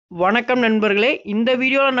வணக்கம் நண்பர்களே. இந்த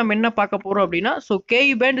வீடியோவில் நம்ம என்ன பார்க்க போகிறோம் அப்படின்னா K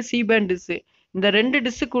pant C band dish இந்த ரெண்டு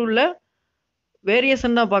டிஸ்ஸுக்குள்ள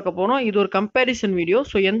வேரியேஷன் தான் பார்க்க போகிறோம். இது ஒரு கம்பேரிசன் வீடியோ.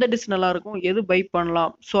 எந்த டிஸ் நல்லாயிருக்கும், எது பை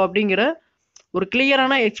பண்ணலாம், அப்படிங்கிற ஒரு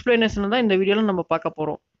கிளியரான எக்ஸ்பிளனேஷன் தான் இந்த வீடியோவில் நம்ம பார்க்க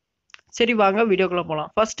போகிறோம். சரி, வாங்க வீடியோக்குள்ளே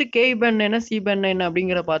போகலாம். ஃபஸ்ட்டு கே பேண்ட் என்ன, சி பேண்ட் என்ன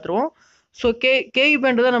அப்படிங்கிற பார்த்துருவோம். கே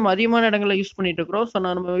பேண்ட் தான் நம்ம அதிகமான இடங்களில் யூஸ் பண்ணிட்டு இருக்கிறோம்.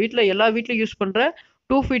 நம்ம வீட்டில் எல்லா வீட்லையும் யூஸ் பண்ணுற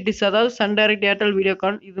 2 ஃபீட் டிஷ், அதாவது சன் டைரக்ட், ஏர்டெல்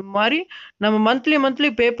வீடியோகான், இது மாதிரி நம்ம மந்த்லி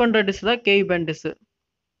பே பண்ணுற டிஷ் தான் கே பேண்ட் டிஷ்.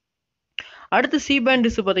 அடுத்து சி பேண்ட்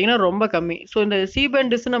டிஷ் பார்த்தீங்கன்னா ரொம்ப கம்மி. இந்த சி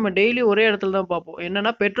பேண்ட் டிஷ் நம்ம டெய்லி ஒரே இடத்துல தான் பார்ப்போம்.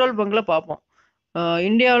 என்னன்னா பெட்ரோல் பங்கில் பார்ப்போம்.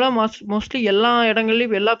 இந்தியாவில் மோஸ்ட்லி எல்லா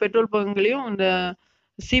இடங்கள்லையும், எல்லா பெட்ரோல் பங்க்லையும் இந்த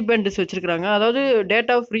சி பேண்ட் டிஷ் வச்சிருக்காங்க. அதாவது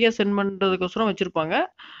டேட்டா ஃப்ரீயாக சென்ட் பண்ணுறதுக்கோசரம் வச்சுருப்பாங்க.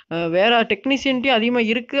 வேற டெக்னீஷியன்ட்டையும் அதிகமாக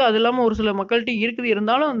இருக்குது. அது இல்லாமல் ஒரு சில மக்கள்கிட்டையும் இருக்குது.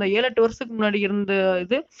 இருந்தாலும் அந்த 7-8 வருஷத்துக்கு முன்னாடி இருந்த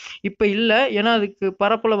இது இப்போ இல்லை. ஏன்னா அதுக்கு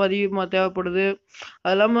பரப்பளவு அதிகமாக தேவைப்படுது.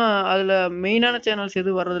 அது இல்லாமல் அதில் மெயினான சேனல்ஸ்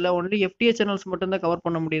எதுவும் வர்றதில்ல. ஒன்லி எஃப்டிஏ சேனல்ஸ் மட்டும்தான் கவர்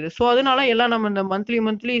பண்ண முடியுது. அதனால எல்லாம் நம்ம இந்த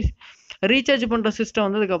மந்த்லி ரீசார்ஜ் பண்ணுற சிஸ்டம்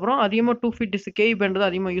வந்ததுக்கப்புறம் அதிகமாக 2 ஃபீட் டிஷ் கே பேண்ட்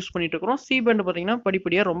தான் அதிகமாக யூஸ் பண்ணிட்டு இருக்கிறோம். சி பேண்ட் பார்த்தீங்கன்னா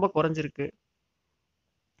படிப்படியாக ரொம்ப குறைஞ்சிருக்கு.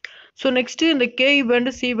 நெக்ஸ்ட் இந்த கே பேண்ட்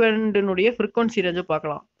சி பேண்டினுடைய ஃப்ரீக்வன்சி ரேஞ்சை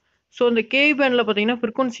பார்க்கலாம். இந்த கே பேண்டில் பார்த்தீங்கன்னா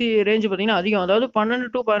ஃப்ரீக்வன்சி ரேஞ்ச் பார்த்தீங்கன்னா அதிகம், அதாவது 12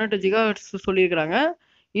 to 18 ஜிகாஹெர்ட்ஸ் சொல்லியிருக்கிறாங்க.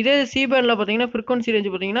 இதே சி பேண்டில் பார்த்தீங்கன்னா ஃப்ரீக்வன்சி ரேஞ்ச்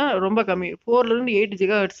பார்த்தீங்கன்னா ரொம்ப கம்மி, 4 to 8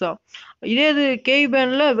 ஜிகாஹெர்ட்ஸ் தான். இதே இது கே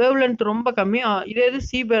பேண்டில் வேவ் லென்த் ரொம்ப கம்மி, இதே இது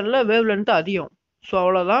சி பேண்டில் வேவ் லென்த் அதிகம்.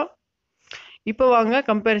 அவ்வளோதான். இப்போ வாங்க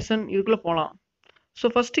கம்பேரிசன் இதுக்குள்ளே போகலாம்.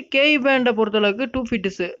 ஃபஸ்ட்டு கே பேண்டை பொறுத்தளவுக்கு 2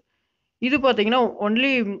 ஃபீட்ஸு இது பார்த்தீங்கன்னா ஒன்லி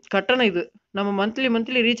கட்டணம். இது நம்ம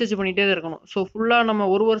மந்த்லி ரீசார்ஜ் பண்ணிகிட்டே தான் இருக்கணும். ஃபுல்லாக நம்ம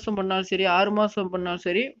 1 வருஷம் பண்ணாலும் சரி, 6 மாதம் பண்ணாலும்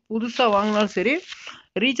சரி, புதுசாக வாங்கினாலும் சரி,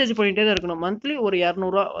 ரீசார்ஜ் பண்ணிகிட்டே தான் இருக்கணும். மந்த்லி ஒரு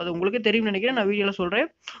 200 அது உங்களுக்கே தெரியும்னு நினைக்கிறேன். நான் வீடியோவில்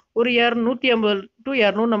சொல்கிறேன். ஒரு 150 to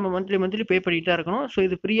 200 நம்ம மந்த்லி பே பண்ணிகிட்டு தான் இருக்கணும்.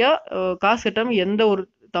 இது ஃப்ரீயாக காசு கட்டாமல் எந்த ஒரு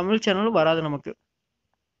தமிழ் சேனலும் வராது நமக்கு.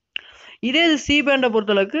 இதே இது சி பேண்டை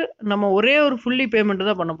பொறுத்தளவுக்கு நம்ம ஒரே ஒரு ஃபுல்லி பேமெண்ட்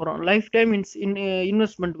தான் பண்ண போகிறோம். லைஃப் டைம்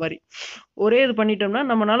இன்வெஸ்ட்மெண்ட் மாதிரி ஒரே இது பண்ணிட்டோம்னா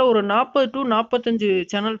நம்மளால ஒரு 40 to 45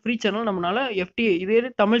 சேனல், ஃப்ரீ சேனல் நம்மளால எஃப்டிஏ இதே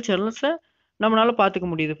தமிழ் சேனல்ஸை நம்மளால பார்த்துக்க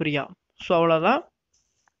முடியுது ஃப்ரீயா. அவ்வளோதான்.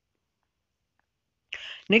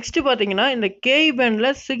 நெக்ஸ்ட் பார்த்தீங்கன்னா இந்த கே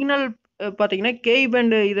பேண்டில் சிக்னல் பார்த்தீங்கன்னா கே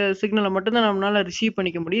பேண்ட் இதை சிக்னலை மட்டும்தான் நம்மளால ரிசீவ்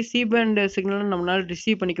பண்ணிக்க முடியும். சி பேண்ட் சிக்னலை நம்மளால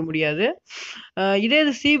ரிசீவ் பண்ணிக்க முடியாது. இதே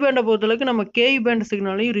இது சி பேண்டை பொறுத்தளவுக்கு நம்ம கே பேண்ட்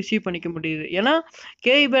சிக்னலையும் ரிசீவ் பண்ணிக்க முடியுது. ஏன்னா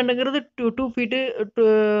கே பேண்டுங்கிறது 2 ஃபீட்டு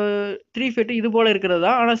 3 ஃபீட்டு இது போல் இருக்கிறது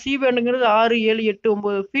தான். ஆனால் சி பேண்டுங்கிறது 6, 7, 8,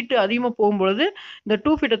 9 ஃபீட்டு அதிகமாக போகும்பொழுது இந்த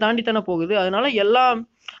 2 ஃபீட்டை தாண்டி தானே போகுது. அதனால எல்லாம்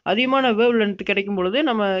அதிகமான வேவ் லென்த் கிடைக்கும் பொழுது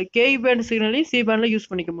நம்ம கே பேண்ட் சிக்னலையும் சி பேண்டில் யூஸ்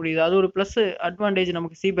பண்ணிக்க முடியுது. அது ஒரு ப்ளஸ் அட்வான்டேஜ்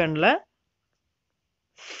நமக்கு சி பேண்டில்.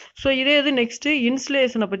 இதே இது நெக்ஸ்ட்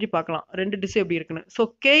இன்சுலேஷனை பற்றி பார்க்கலாம். 2 டிஷ் எப்படி இருக்குன்னு.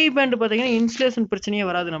 கே பேண்ட் பார்த்தீங்கன்னா இன்சுலேஷன் பிரச்சனையே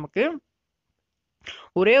வராது நமக்கு.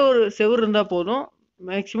 ஒரே ஒரு செவுரு இருந்தால் போதும்.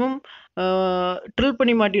 மேக்ஸிமம் ட்ரில்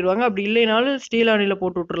பண்ணி மாட்டிடுவாங்க. அப்படி இல்லைனாலும் ஸ்டீல் ஆணியில்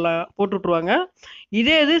போட்டு விட்ருவாங்க.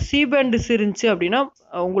 இதே இது சி பேண்ட் டிஷ் இருந்துச்சு அப்படின்னா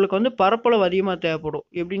உங்களுக்கு வந்து பரப்பளவு அதிகமாக தேவைப்படும்.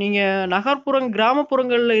 எப்படி நீங்கள்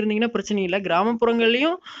கிராமப்புறங்களில் இருந்தீங்கன்னா பிரச்சனை இல்லை.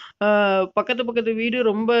 கிராமப்புறங்கள்லையும் பக்கத்து வீடு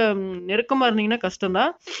ரொம்ப நெருக்கமாக இருந்தீங்கன்னா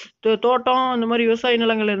கஷ்டம்தான். தோட்டம் இந்த மாதிரி விவசாய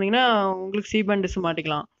நிலங்கள் இருந்தீங்கன்னா உங்களுக்கு சி பேண்ட் டிஷ்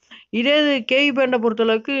மாட்டிக்கலாம். இதே இது கே பேண்டை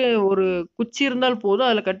பொறுத்தளவுக்கு ஒரு குச்சி இருந்தால் போதும்.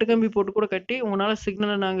 அதில் கட்டுக்கம்பி போட்டு கூட கட்டி உங்களால்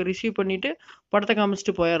சிக்னலை நாங்கள் ரிசீவ் பண்ணிவிட்டு படத்தை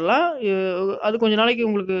காமிச்சிட்டு போயிடலாம். அது கொஞ்சம் நாளைக்கு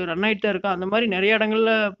உங்களுக்கு ரன் ஆகிட்டு தான் இருக்கும். அந்த மாதிரி நிறைய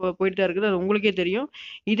இடங்கள்ல போயிட்டு தான் இருக்குது. அது உங்களுக்கே தெரியும்.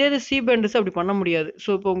 இதே இது சி பேண்டஸ் அப்படி பண்ண முடியாது.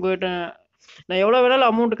 இப்போ உங்கள்கிட்ட நான் எவ்வளோ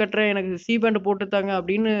வேணாலும் அமௌண்ட் கட்டுறேன், எனக்கு சி பேண்ட் போட்டுத்தாங்க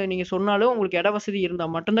அப்படின்னு நீங்கள் சொன்னாலும் உங்களுக்கு இட வசதி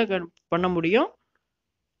இருந்தால் மட்டும்தான் பண்ண முடியும்.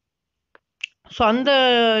 அந்த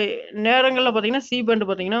நேரங்களில் பார்த்தீங்கன்னா சி பேண்ட்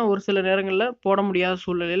பார்த்தீங்கன்னா ஒரு சில நேரங்களில் போட முடியாத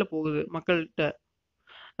சூழ்நிலையில் போகுது மக்கள்கிட்ட.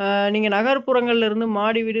 நீங்கள் நகர்ப்புறங்கள்ல இருந்து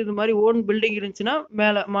மாடி வீடு இது மாதிரி ஓன் பில்டிங் இருந்துச்சுன்னா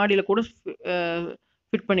மேலே மாடியில் கூட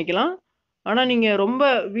ஃபிட் பண்ணிக்கலாம். ஆனால் நீங்கள்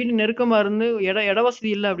ரொம்ப வீடு நெருக்கமாக இருந்து இட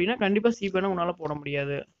வசதி இல்லை அப்படின்னா கண்டிப்பாக சி பேண்டை உங்களால் போட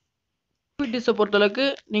முடியாது. டிஷ்ஷை பொறுத்தளவுக்கு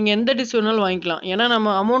நீங்கள் எந்த டிஷ் வேணாலும் வாங்கிக்கலாம். ஏன்னா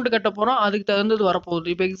நம்ம அமௌண்ட் கட்ட போகிறோம், அதுக்கு தகுந்தது வரப்போகுது.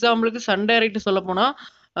 இப்போ எக்ஸாம்பிளுக்கு சன் டைரக்ட் சொல்ல போனால்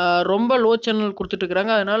ரொம்ப லோ சேனல்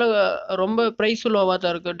கொடுத்துட்ருக்குறாங்க. அதனால ரொம்ப ப்ரைஸ் லோவாக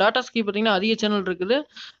தான் இருக்குது. டாடா ஸ்கை பார்த்தீங்கன்னா அதிக சேனல் இருக்குது,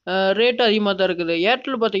 ரேட்டு அதிகமாக தான் இருக்குது.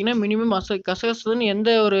 ஏர்டெல் பார்த்தீங்கன்னா மினிமம் கசகசன்னு எந்த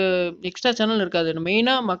ஒரு எக்ஸ்ட்ரா சேனல் இருக்காது.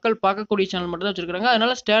 மெயினாக மக்கள் பார்க்கக்கூடிய சேனல் மட்டும் தான் வச்சுருக்காங்க.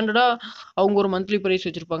 அதனால ஸ்டாண்டர்டாக அவங்க ஒரு மந்த்லி ப்ரைஸ்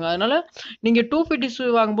வச்சுருப்பாங்க. அதனால் நீங்கள் 2 ஃபீட் டிஷ்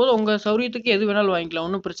வாங்கும்போது உங்கள் சௌரியத்துக்கு எது வேணாலும் வாங்கிக்கலாம்,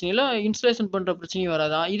 ஒன்றும் பிரச்சனை இல்லை. இன்ஸ்டலேஷன் பண்ணுற பிரச்சனையும்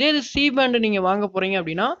வராதான். இதே இது சி பேண்டு நீங்கள் வாங்க போகிறீங்க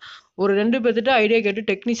அப்படின்னா ஒரு 2 பேர்த்திட்ட ஐடியா கேட்டு,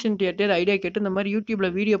 டெக்னீஷியன் ஐடியா கேட்டு இந்த மாதிரி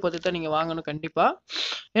யூடியூப்பில் வீடியோ பார்த்து தான் நீங்கள் வாங்கணும் கண்டிப்பாக.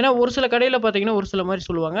 ஏன்னா ஒரு சில கடையில் பார்த்தீங்கன்னா ஒரு சில மாதிரி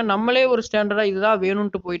சொல்லுவாங்க. நம்மளே ஒரு ஸ்டாண்டர்டாக இதுதான்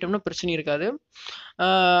வேணும்ன்ட்டு போயிட்டோம்னா பிரச்சனை இருக்காது.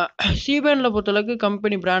 சி பேண்டில் பொறுத்தளவுக்கு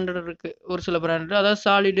கம்பெனி பிராண்டட் இருக்குது. ஒரு சில பிராண்டட், அதாவது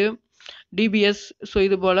சாலிடு, டிபிஎஸ்,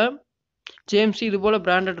 இது போல் ஜேஎம்சி இது போல்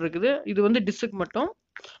பிராண்டட் இருக்குது. இது வந்து டிஸ்ஸுக்கு மட்டும்.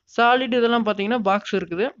 சாலிட் இதெல்லாம் பார்த்தீங்கன்னா பாக்ஸ்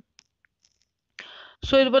இருக்குது.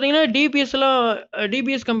 ஸோ இது பார்த்தீங்கன்னா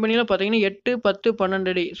டிபிஎஸ் கம்பெனியில் பார்த்தீங்கன்னா 8, 10, 12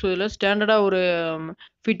 அடி. ஸோ இதில் ஸ்டாண்டர்டாக ஒரு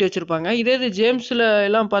ஃபீட் வச்சுருப்பாங்க. இதே இது ஜேம்ஸில்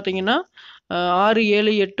எல்லாம் பார்த்தீங்கன்னா 6,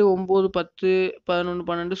 7, 8, 9, 10, 11,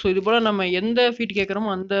 12. ஸோ இது போல் நம்ம எந்த ஃபீட்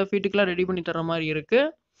கேட்குறோமோ அந்த ஃபீட்டுக்கெலாம் ரெடி பண்ணி தர மாதிரி இருக்குது.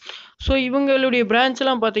 ஸோ இவங்களுடைய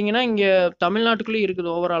பிரான்ச்லாம் பார்த்தீங்கன்னா இங்கே தமிழ்நாட்டுக்குள்ளேயே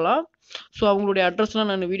இருக்குது ஓவராலாக. ஸோ அவங்களுடைய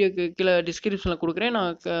அட்ரஸ்லாம் நான் வீடியோக்கு கீழே டிஸ்கிரிப்ஷனில் கொடுக்குறேன்.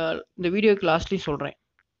 நான் இந்த வீடியோக்கு லாஸ்ட்லேயும் சொல்கிறேன்.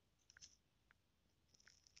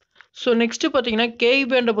 ஸோ நெக்ஸ்ட் பார்த்தீங்கன்னா கேஇ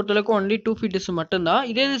பேண்டை பொறுத்தளவுக்கு ஒன்லி 2 ஃபீட் டிஸ் மட்டும்தான்.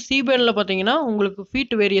 இதே இது சி பேண்டில் பார்த்தீங்கன்னா உங்களுக்கு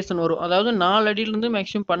ஃபீட் வேரியேஷன் வரும். அதாவது 4 அடியிலேருந்து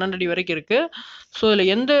மேக்ஸிமம் 12 அடி வரைக்கும் இருக்குது. ஸோ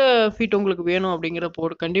இதில் எந்த ஃபீட் உங்களுக்கு வேணும் அப்படிங்கிற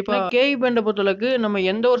போடு. கண்டிப்பாக கேஇ பேண்டை பொறுத்தளவுக்கு நம்ம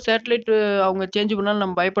எந்த ஒரு சேட்டலைட் அவங்க சேஞ்ச் பண்ணாலும்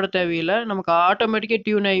நம்ம பயப்பட தேவையில்லை. நமக்கு ஆட்டோமேட்டிக்காக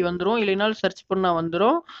டியூன் ஆகி வந்துடும், இல்லைனாலும் சர்ச் பண்ணால்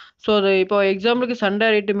வந்துடும். ஸோ அது இப்போ எக்ஸாம்பிளுக்கு சன்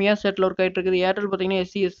டைரக்ட் மியா சேட்டில் ஒர்க் ஆகிட்டு இருக்குது. ஏர்டெல் பார்த்தீங்கன்னா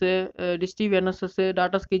SCS, டிஸ்டிவ் NSS,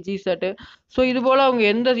 Tata sky G சேட்டு. ஸோ இது போல்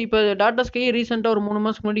அவங்க இப்போ டாடா ஸ்கை ரீசெண்டாக ஒரு 3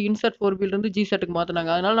 மாதத்துக்கு முன்னாடி இன்சர்ட் 4 இருந்து ஜி சேட்டுக்கு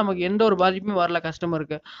மாற்றினாங்க. அதனால நமக்கு எந்த ஒரு பாதிப்புமே வரல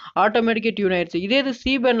கஸ்டமருக்கு. ஆட்டோமேட்டிக்காக டியூன் ஆயிடுச்சு. இதே இது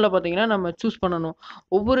சி பேண்டில் பார்த்தீங்கன்னா நம்ம சூஸ் பண்ணணும்.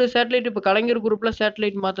 ஒவ்வொரு சேட்டலைட் இப்போ கலைஞர் குரூப்பில்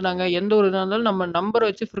சேட்டலைட் மாற்றினாங்க. எந்த ஒரு இதாக இருந்தாலும் நம்ம நம்பரை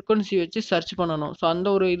வச்சு ஃப்ரீக்வன்சி வச்சு சர்ச் பண்ணணும். ஸோ அந்த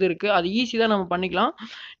ஒரு இது இருக்குது. அது ஈஸி தான், நம்ம பண்ணிக்கலாம்.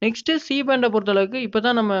 நெக்ஸ்ட்டு சி பேண்டை பொறுத்தளவுக்கு இப்போ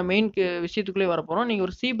தான் நம்ம மெயின் விஷயத்துக்குள்ளே வர போகிறோம். நீங்கள்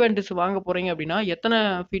ஒரு சி பேண்ட் டிஸ் வாங்க போகிறீங்க அப்படின்னா எத்தனை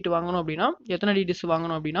ஃபீட் வாங்கணும் அப்படின்னா, எத்தனை அடி டிஸ்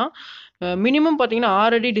வாங்கணும் அப்படின்னா மினிமம் பார்த்தீங்கன்னா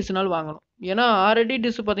 6 அடி டிஸ்னால் வாங்கணும். ஏன்னா 6 அடி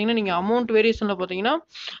டிஸ் பார்த்தீங்கன்னா நீங்கள் அமௌண்ட் வேரியேஷனில் பார்த்தீங்கன்னா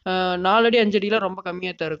 4 அடி 5 அடிலாம் ரொம்ப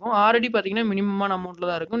கம்மியாக தான் இருக்கும். 6 அடி பார்த்தீங்கன்னா மினிமமான அமௌண்ட்டில்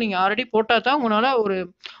தான் இருக்கும். நீங்கள் 6 அடி போட்டால் தான் உங்களால் ஒரு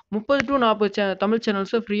 30 to 40 தமிழ்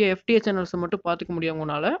சேனல்ஸை ஃப்ரீயாக எஃப்டிஏ சேனல்ஸை மட்டும் பார்த்துக்க முடியும்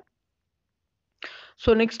உங்களால்.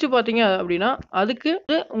 ஸோ நெக்ஸ்ட் பார்த்தீங்க அப்படின்னா அதுக்கு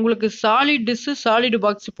உங்களுக்கு சாலிட் டிஸ்ஸு சாலிட்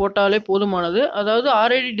பாக்ஸ் போட்டாலே போதுமானது. அதாவது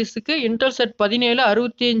 6 அடி டிஸ்ஸுக்கு இன்டர்செட் 17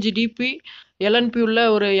 65 டிபி எல்என்பி உள்ள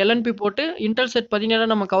ஒரு எல்என்பி போட்டு இன்டர்செட் 17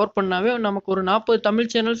 நம்ம கவர் பண்ணாவே நமக்கு ஒரு 40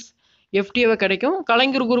 தமிழ் சேனல்ஸ் எஃப்டிஏவை கிடைக்கும்.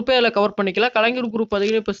 கலைஞர் குரூப்பே அதில் கவர் பண்ணிக்கலாம். கலைஞர் குரூப்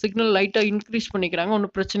பார்த்தீங்கன்னா இப்போ சிக்னல் லைட்டாக இன்க்ரீஸ் பண்ணிக்கிறாங்க,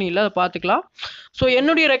 ஒன்றும் பிரச்சனை இல்லை, அதை பார்த்துக்கலாம். ஸோ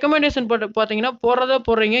என்னுடைய ரெக்கமெண்டேஷன் பார்த்தீங்கன்னா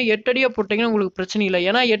போடுறீங்க 8 அடியாக போட்டிங்கன்னா உங்களுக்கு பிரச்சனை இல்லை.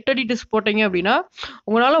 ஏன்னா 8 அடி டிஸ் போட்டிங்க அப்படின்னா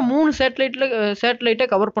உங்களால் 3 சேட்டலைட்டை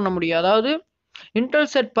கவர் பண்ண முடியும். அதாவது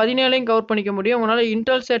இன்டர்செட் 17 கவர் பண்ணிக்க முடியும், உங்களால்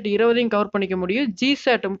இன்டர்செட் 20 கவர் பண்ணிக்க முடியும்,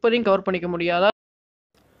 ஜிசேட் 30 கவர் பண்ணிக்க முடியும். அதாவது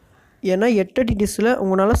ஏன்னா 8 அடி டிஸ்ஸில்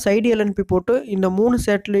உங்களால் சைடு எல்என்பி போட்டு இந்த 3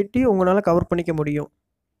 சேட்டலைட்டையும் உங்களால் கவர் பண்ணிக்க முடியும்.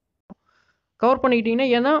 கவர் பண்ணிக்கிட்டீங்கன்னா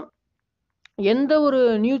ஏன்னா எந்த ஒரு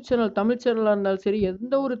நியூஸ் சேனல் தமிழ் சேனலாக இருந்தாலும் சரி,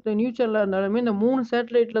 எந்த ஒரு நியூஸ் சேனலாக இருந்தாலுமே இந்த 3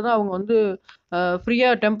 சேட்டலைட்டில் தான் அவங்க வந்து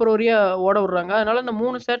ஃப்ரீயாக டெம்பரரியாக ஓட விட்றாங்க. அதனால் இந்த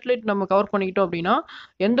 3 சேட்டலைட் நம்ம கவர் பண்ணிக்கிட்டோம் அப்படின்னா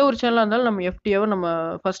எந்த ஒரு சேனலாக இருந்தாலும் நம்ம எஃப்டிஏவை நம்ம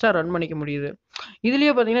ஃபஸ்ட்டாக ரன் பண்ணிக்க முடியுது.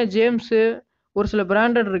 இதுலேயே பார்த்தீங்கன்னா ஜேம்ஸு ஒரு சில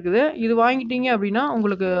பிராண்டட் இருக்குது. இது வாங்கிட்டீங்க அப்படின்னா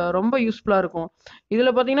உங்களுக்கு ரொம்ப யூஸ்ஃபுல்லாக இருக்கும்.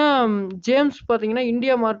 இதில் பார்த்தீங்கன்னா ஜேம்ஸ் பார்த்தீங்கன்னா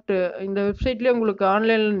இந்தியா மார்ட் இந்த வெப்சைட்லேயே உங்களுக்கு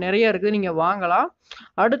ஆன்லைனில் நிறையா இருக்குது, நீங்கள் வாங்கலாம்.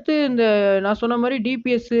 அடுத்து இந்த நான் சொன்ன மாதிரி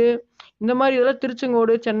டிபிஎஸ்ஸு இந்த மாதிரி இதெல்லாம்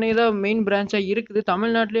திருச்செங்கோடு, சென்னை தான் மெயின் பிரான்ச்சாக இருக்குது.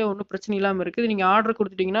 தமிழ்நாட்டிலே ஒன்றும் பிரச்சனை இல்லாமல் இருக்குது. நீங்கள் ஆர்டர்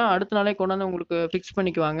கொடுத்துட்டிங்கன்னா அடுத்த நாளே கொண்டாந்து உங்களுக்கு ஃபிக்ஸ்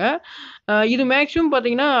பண்ணிக்குவாங்க. இது மேக்ஸிமம்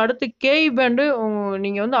பார்த்தீங்கன்னா அடுத்து கேஇ பேண்டு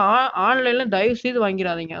நீங்கள் வந்து ஆன்லைனில் தயவுசெய்து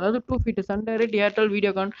வாங்கிடாதீங்க. அதாவது 2 feet Sun direct, Airtel,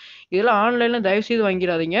 Videocon இதெல்லாம் ஆன்லைனில் தயவுசெய்து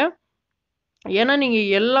வாங்கிடாதீங்க. ஏன்னா நீங்கள்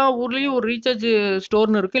எல்லா ஊர்லேயும் ஒரு ரீசார்ஜ்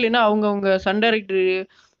ஸ்டோர்னு இருக்குது, இல்லைன்னா அவங்கவுங்க சன் டைரக்ட்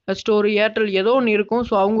ஸ்டோரு, ஏர்டெல் ஏதோ ஒன்று இருக்கும்.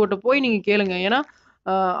 ஸோ அவங்ககிட்ட போய் நீங்கள் கேளுங்க. ஏன்னா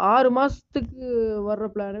 6 மாதத்துக்கு வர்ற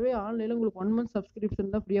பிளானவே ஆன்லைனில் உங்களுக்கு 1 மந்த்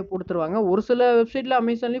சப்ஸ்கிரிப்ஷன் தான் ஃப்ரீயாக போட்டு தருவாங்க. ஒரு சில வெப்சைட்டில்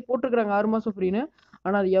அமேசான்லேயும் போட்டிருக்கிறாங்க 6 மாதம் ஃப்ரீன்னு.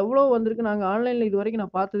 ஆனால் அது எவ்வளோ வந்திருக்கு நாங்கள் ஆன்லைனில் இது வரைக்கும்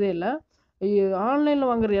நான் பார்த்ததே இல்லை. ஆன்லைனில்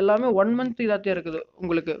வாங்குறது எல்லாமே 1 மந்த் இதாகத்தான் இருக்குது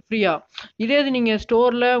உங்களுக்கு ஃப்ரீயாக. இதே இது நீங்கள்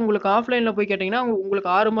ஸ்டோரில் உங்களுக்கு ஆஃப்லைனில் போய் கேட்டிங்கன்னா உங்களுக்கு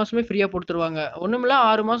 6 மாதமே ஃப்ரீயாக போட்டு தருவாங்க. ஒன்றுமில்ல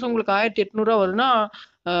 6 மாதம் உங்களுக்கு 1800 வருதுன்னா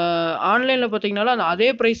ஆன்லைனில் பார்த்தீங்கன்னாலும் அந்த அதே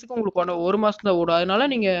ப்ரைஸுக்கு உங்களுக்கு 1 மாதம் தான் ஓடும். அதனால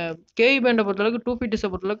நீங்கள் கேஇ பேண்டை பொறுத்தளவுக்கு 2 ஃபீட் டிஸை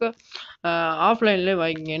பொறுத்தளவுக்கு ஆஃப்லைன்லேயே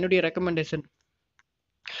வாங்கிங்க, என்னுடைய ரெக்கமெண்டேஷன்.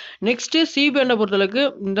 நெக்ஸ்ட்டு சி பேண்டை பொறுத்தளவுக்கு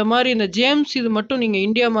இந்த மாதிரி இந்த ஜேம்ஸ் இது மட்டும் நீங்கள்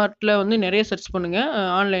இந்தியா மார்ட்டில் வந்து நிறைய சர்ச் பண்ணுங்கள்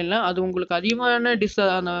ஆன்லைனில். அது உங்களுக்கு அதிகமான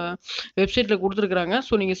அந்த வெப்சைட்டில் கொடுத்துருக்குறாங்க.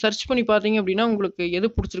 ஸோ நீங்கள் சர்ச் பண்ணி பார்த்தீங்க அப்படின்னா உங்களுக்கு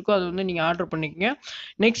எது பிடிச்சிருக்கோ அதை வந்து நீங்கள் ஆர்டர் பண்ணிக்கங்க.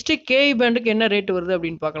 நெக்ஸ்ட்டு கேஇ பேண்டுக்கு என்ன ரேட் வருது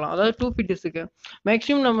அப்படின்னு பார்க்கலாம். அதாவது 2 ஃபீட் டிஸ்ஸுக்கு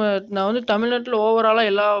மேக்ஸிமம் நான் வந்து தமிழ்நாட்டில்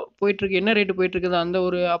ஓவராலாக எல்லாம் போயிட்டுருக்கு, என்ன ரேட்டு போயிட்டுருக்குது அந்த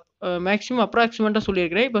ஒரு மேக்ஸிமம் அப்ராக்சிமேட்டாக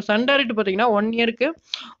சொல்லியிருக்கிறேன். இப்போ சன் டைரக்ட் பார்த்தீங்கன்னா 1 இயருக்கு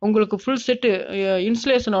உங்களுக்கு ஃபுல் செட்டு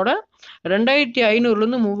இன்ஸ்டலேஷனோட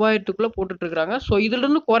 2500லேருந்து 3000க்குள்ளே போட்டுட்ருக்குறாங்க. ஸோ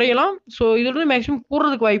இதிலிருந்து குறையலாம். ஸோ இதிலிருந்து மேக்ஸிமம்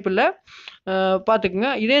கூடுறதுக்கு வாய்ப்பு இல்லை,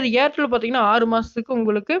 பார்த்துக்குங்க. இதே இது ஏர்டெல் பார்த்தீங்கன்னா 6 மாதத்துக்கு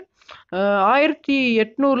உங்களுக்கு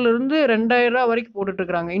 1800லேருந்து 2000 வரைக்கும்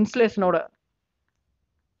போட்டுட்ருக்குறாங்க இன்ஸ்டலேஷனோட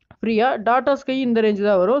ஃப்ரீயாக. டாடா ஸ்கை இந்த ரேஞ்சு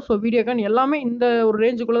தான் வரும். ஸோ வீடியோகான் எல்லாமே இந்த ஒரு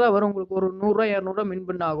ரேஞ்சுக்குள்ளே தான் வரும். உங்களுக்கு ஒரு 100 200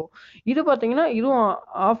 மின் ஆகும். இது பார்த்தீங்கன்னா இதுவும்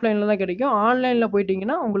ஆஃப்லைனில் தான் கிடைக்கும். ஆன்லைனில்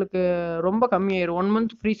போயிட்டீங்கன்னா உங்களுக்கு ரொம்ப கம்மியாயிரும். 1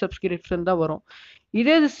 மந்த் ஃப்ரீ சப்ஸ்கிரிப்ஷன் தான் வரும்.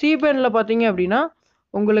 இதே இது சி பேண்டில் பார்த்தீங்க அப்படின்னா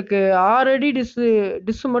உங்களுக்கு 6 அடி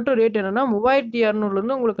டிஸ்ஸு மட்டும் ரேட் என்னன்னா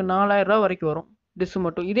 3200லேருந்து உங்களுக்கு 4000 ரூபா வரைக்கும் வரும் டிஸ்ஸு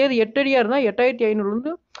மட்டும். இதே இது 8 அடியா இருந்தா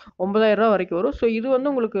 8500லேருந்து 9000 ரூபா வரைக்கும் வரும். ஸோ இது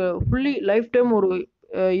வந்து உங்களுக்கு ஃபுல்லி லைஃப் டைம் ஒரு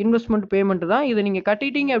இன்வெஸ்ட்மெண்ட் பேமெண்ட் தான். இதை நீங்க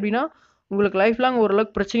கட்டிட்டீங்க அப்படின்னா உங்களுக்கு லைஃப் லாங்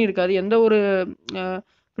ஓரளவுக்கு பிரச்சனை இருக்காது. எந்த ஒரு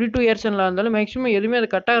ஃப்ரீ டு ஏர் சேனலாக இருந்தாலும் மேக்ஸிமம் எதுவுமே அது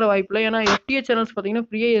கட் ஆகிற வாய்ப்பு இல்லை. ஏன்னா எஃப்டிஏ சேனல்ஸ் பார்த்தீங்கன்னா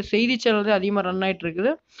ஃப்ரீயாக செய்தி சேனல் தான் அதிகமாக ரன் ஆகிட்டு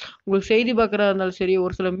இருக்குது. உங்களுக்கு செய்தி பார்க்குறதா இருந்தாலும் சரி,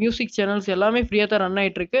 ஒரு சில மியூசிக் சேனல்ஸ் எல்லாமே ஃப்ரீயாக தான் ரன்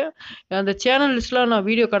ஆகிட்டு இருக்கு. அந்த சேனல் லிஸ்ட்லாம் நான்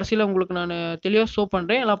வீடியோ கடைசியில் உங்களுக்கு நான் தெளிவாக ஷோ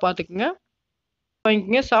பண்ணுறேன், எல்லாம் பார்த்துக்குங்க.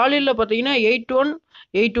 வாங்கிக்கோங்க. சாலிடில் பார்த்தீங்கன்னா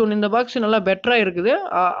 8181 இந்த பாக்ஸ் நல்லா பெட்டராக இருக்குது.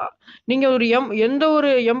 நீங்கள் ஒரு எந்த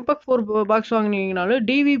ஒரு MPEG 4 box வாங்கினீங்கனாலும்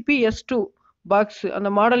TVP S2 box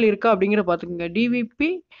அந்த மாடல் இருக்கா அப்படிங்கிற பார்த்துக்குங்க.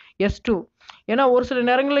 TVP S2. ஏன்னா ஒரு சில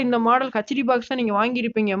நேரங்களில் இந்த மாடல் ஹெச்டி பாக்ஸ் தான் நீங்கள்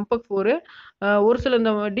வாங்கியிருப்பீங்க எம்பெக் 4. ஒரு சில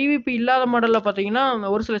இந்த டிவிபி இல்லாத மாடலில் பார்த்தீங்கன்னா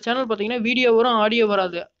ஒரு சில சேனல் பார்த்தீங்கன்னா வீடியோ வரும், ஆடியோ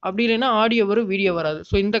வராது. அப்படி இல்லைன்னா ஆடியோ வரும், வீடியோ வராது.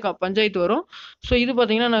 ஸோ இந்த பஞ்சாயத்து வரும். ஸோ இது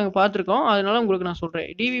பார்த்தீங்கன்னா நாங்கள் பார்த்துருக்கோம், அதனால உங்களுக்கு நான் சொல்கிறேன்.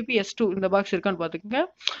 டிவிபி S2 இந்த பாக்ஸ் இருக்கான்னு பார்த்துக்குங்க.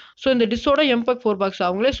 ஸோ இந்த டிஸ்ஸோட எம்பெக் 4 பாக்ஸ்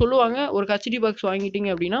அவங்களே சொல்லுவாங்க, ஒரு ஹெச்டி பாக்ஸ் வாங்கிட்டீங்க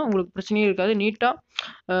அப்படின்னா உங்களுக்கு பிரச்சனையே இருக்காது.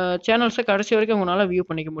 நீட்டாக சேனல்ஸை கடைசி வரைக்கும் உங்களால் வியூ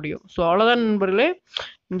பண்ணிக்க முடியும். ஸோ அவ்வளோதான் நண்பர்களே,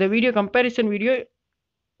 இந்த வீடியோ கம்பேரிசன் வீடியோ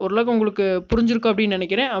ஓரளவுக்கு உங்களுக்கு புரிஞ்சிருக்கும் அப்படின்னு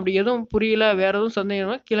நினைக்கிறேன். அப்படி எதுவும் புரியல, வேற எதுவும்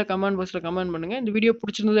சந்தேகம்னா கீழே கமெண்ட் பாக்ஸில் கமெண்ட் பண்ணுங்க. இந்த வீடியோ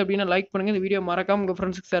பிடிச்சிருந்தது அப்படின்னா லைக் பண்ணுங்க. இந்த வீடியோ மறக்காம உங்கள்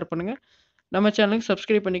ஃப்ரெண்ட்ஸுக்கு ஷேர் பண்ணுங்க. நம்ம சேனலுக்கு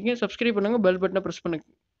சப்ஸ்கிரைப் பண்ணிக்கங்க. சப்ஸ்கிரைப் பண்ணுங்க, பெல் பட்டனை ப்ரெஸ் பண்ணுங்க.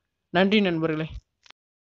 நன்றி நண்பர்களே.